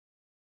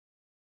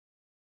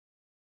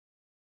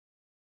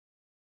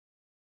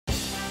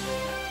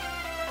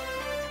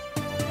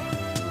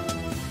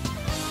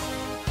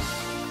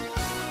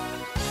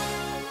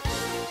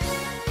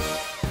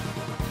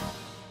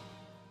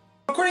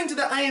According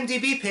to the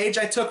IMDb page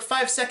I took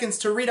 5 seconds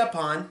to read up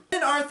on,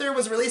 King Arthur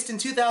was released in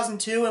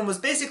 2002 and was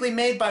basically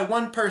made by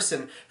one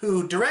person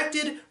who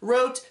directed,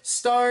 wrote,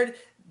 starred,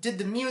 did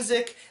the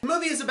music. The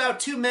movie is about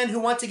two men who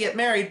want to get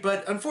married,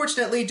 but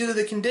unfortunately, due to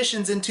the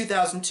conditions in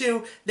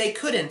 2002, they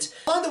couldn't.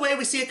 Along the way,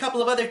 we see a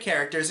couple of other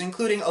characters,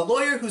 including a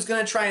lawyer who's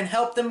going to try and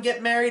help them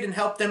get married and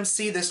help them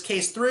see this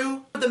case through.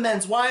 One of the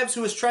men's wives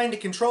who is trying to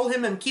control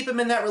him and keep him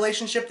in that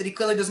relationship that he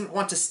clearly doesn't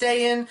want to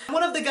stay in. And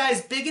one of the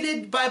guy's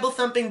bigoted,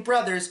 Bible-thumping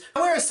brothers,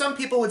 whereas some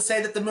people would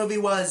say that the movie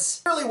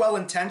was really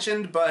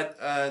well-intentioned, but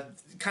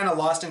kind of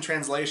lost in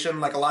translation,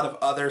 like a lot of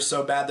other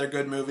so bad they're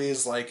good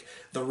movies like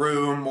The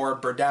Room or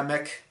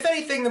Birdemic. If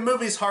anything, the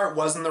movie's heart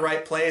was in the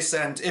right place,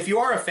 and if you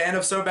are a fan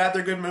of so bad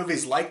they're good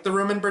movies like The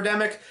Room and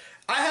Birdemic,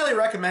 I highly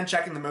recommend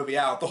checking the movie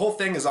out. The whole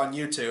thing is on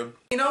YouTube.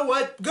 You know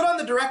what? Good on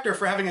the director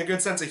for having a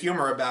good sense of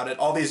humor about it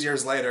all these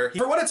years later.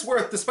 For what it's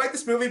worth, despite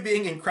this movie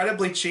being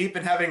incredibly cheap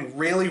and having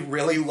really,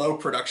 really low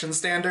production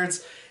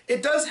standards,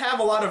 it does have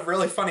a lot of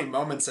really funny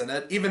moments in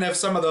it, even if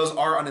some of those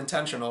are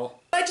unintentional.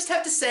 I just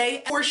have to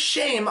say, for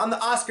shame on the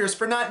Oscars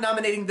for not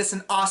nominating this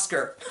an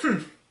Oscar.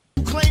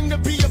 Claim to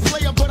be a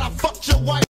player, but I fucked your wife.